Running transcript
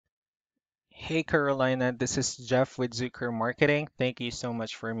Hey Carolina, this is Jeff with Zucker Marketing. Thank you so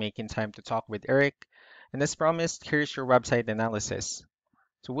much for making time to talk with Eric. And as promised, here's your website analysis.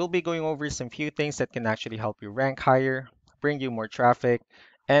 So we'll be going over some few things that can actually help you rank higher, bring you more traffic,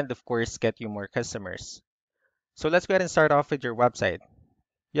 and of course, get you more customers. So let's go ahead and start off with your website.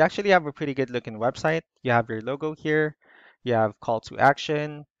 You actually have a pretty good looking website. You have your logo here, you have call to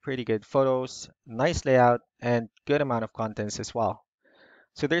action, pretty good photos, nice layout, and good amount of contents as well.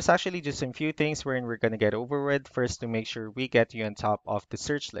 So there's actually just a few things wherein we're going to get over with first to make sure we get you on top of the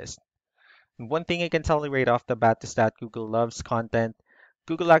search list. And one thing I can tell you right off the bat is that Google loves content.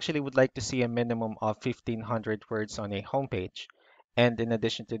 Google actually would like to see a minimum of 1,500 words on a homepage. And in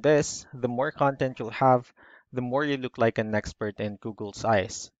addition to this, the more content you'll have, the more you look like an expert in Google's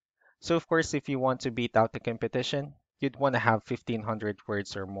eyes. So of course, if you want to beat out the competition, you'd want to have 1,500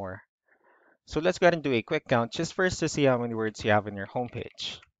 words or more. So let's go ahead and do a quick count just first to see how many words you have on your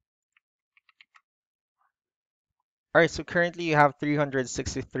homepage. All right, so currently you have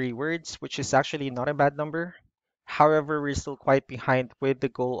 363 words, which is actually not a bad number. However, we're still quite behind with the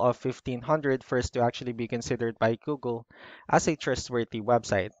goal of 1500 for us to actually be considered by Google as a trustworthy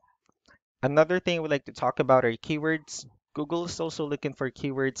website. Another thing we'd like to talk about are keywords. Google is also looking for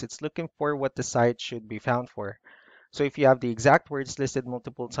keywords. It's looking for what the site should be found for. So if you have the exact words listed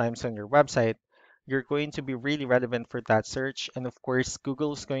multiple times on your website, you're going to be really relevant for that search. And of course,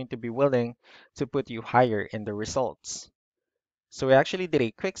 Google is going to be willing to put you higher in the results. So we actually did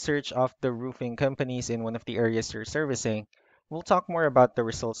a quick search of the roofing companies in one of the areas you're servicing. We'll talk more about the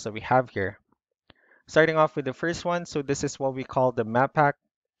results that we have here. Starting off with the first one, so this is what we call the map pack.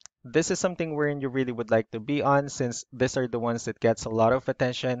 This is something wherein you really would like to be on since these are the ones that gets a lot of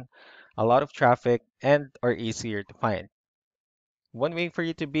attention, a lot of traffic, and are easier to find. One way for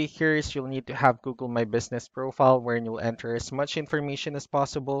you to be here is you'll need to have Google My Business profile wherein you'll enter as much information as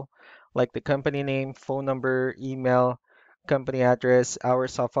possible, like the company name, phone number, email, company address,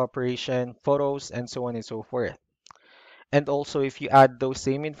 hours of operation, photos, and so on and so forth. And also, if you add those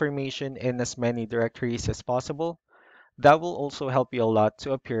same information in as many directories as possible, that will also help you a lot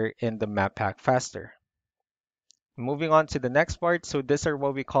to appear in the map pack faster. Moving on to the next part, so these are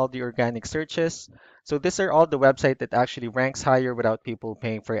what we call the organic searches. So these are all the website that actually ranks higher without people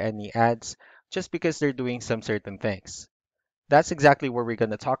paying for any ads, just because they're doing some certain things. That's exactly what we're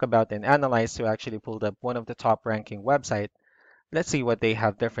going to talk about and analyze to actually pull up one of the top ranking website. Let's see what they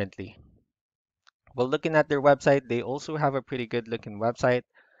have differently. Well, looking at their website, they also have a pretty good looking website.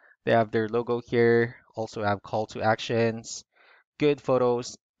 They have their logo here, also have call to actions, good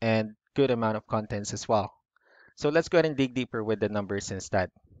photos, and good amount of contents as well. So let's go ahead and dig deeper with the numbers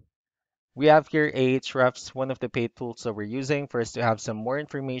instead. We have here Ahrefs, one of the paid tools that we're using for us to have some more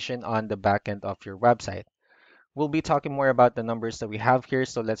information on the backend of your website. We'll be talking more about the numbers that we have here,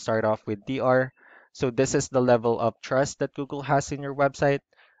 so let's start off with DR. So this is the level of trust that Google has in your website,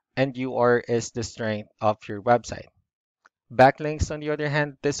 and UR is the strength of your website. Backlinks, on the other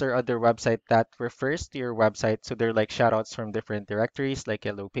hand, these are other website that refers to your website, so they're like shoutouts from different directories like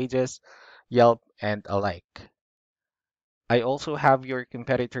Yellow Pages, Yelp, and alike. I also have your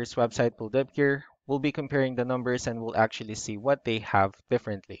competitor's website pulled up here. We'll be comparing the numbers and we'll actually see what they have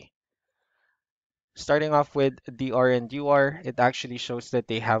differently. Starting off with DR and UR, it actually shows that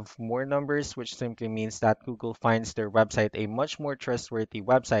they have more numbers, which simply means that Google finds their website a much more trustworthy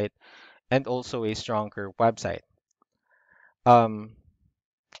website and also a stronger website. Um,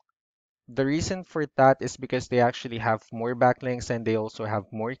 the reason for that is because they actually have more backlinks and they also have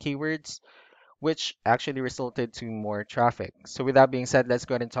more keywords, which actually resulted to more traffic. So with that being said, let's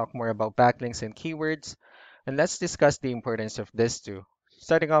go ahead and talk more about backlinks and keywords, and let's discuss the importance of this too.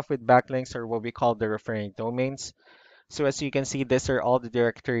 Starting off with backlinks or what we call the referring domains. So as you can see, these are all the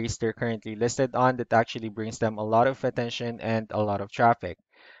directories they're currently listed on that actually brings them a lot of attention and a lot of traffic.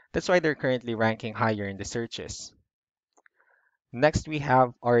 That's why they're currently ranking higher in the searches. Next, we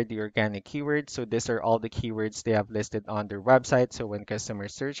have are the organic keywords. So these are all the keywords they have listed on their website. So when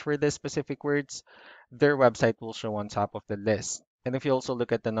customers search for these specific words, their website will show on top of the list. And if you also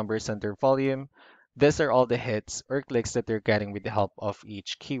look at the numbers under volume, these are all the hits or clicks that they're getting with the help of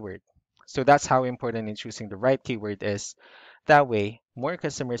each keyword. So that's how important in choosing the right keyword is. That way, more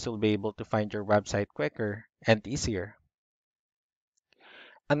customers will be able to find your website quicker and easier.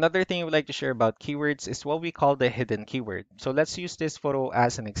 Another thing I would like to share about keywords is what we call the hidden keyword. So let's use this photo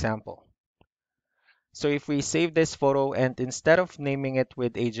as an example. So if we save this photo and instead of naming it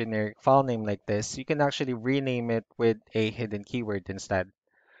with a generic file name like this, you can actually rename it with a hidden keyword instead.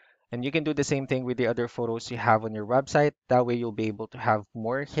 And you can do the same thing with the other photos you have on your website. That way you'll be able to have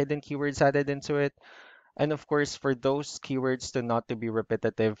more hidden keywords added into it. And of course, for those keywords to not to be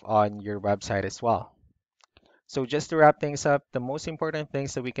repetitive on your website as well. So just to wrap things up, the most important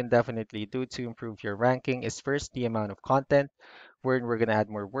things that we can definitely do to improve your ranking is first the amount of content, where we're going to add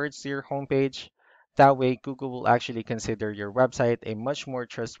more words to your homepage. That way, Google will actually consider your website a much more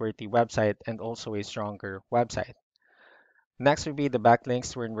trustworthy website and also a stronger website. Next would be the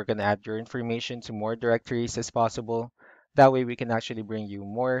backlinks, where we're going to add your information to more directories as possible. That way, we can actually bring you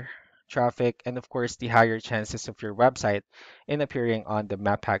more traffic and, of course, the higher chances of your website in appearing on the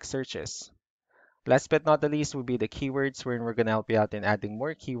map hack searches. Last but not the least would be the keywords, wherein we're going to help you out in adding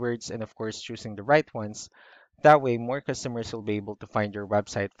more keywords and, of course, choosing the right ones. That way, more customers will be able to find your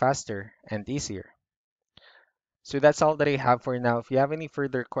website faster and easier. So that's all that I have for now. If you have any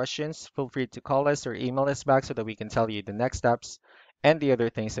further questions, feel free to call us or email us back so that we can tell you the next steps and the other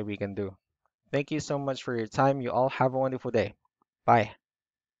things that we can do. Thank you so much for your time. You all have a wonderful day. Bye.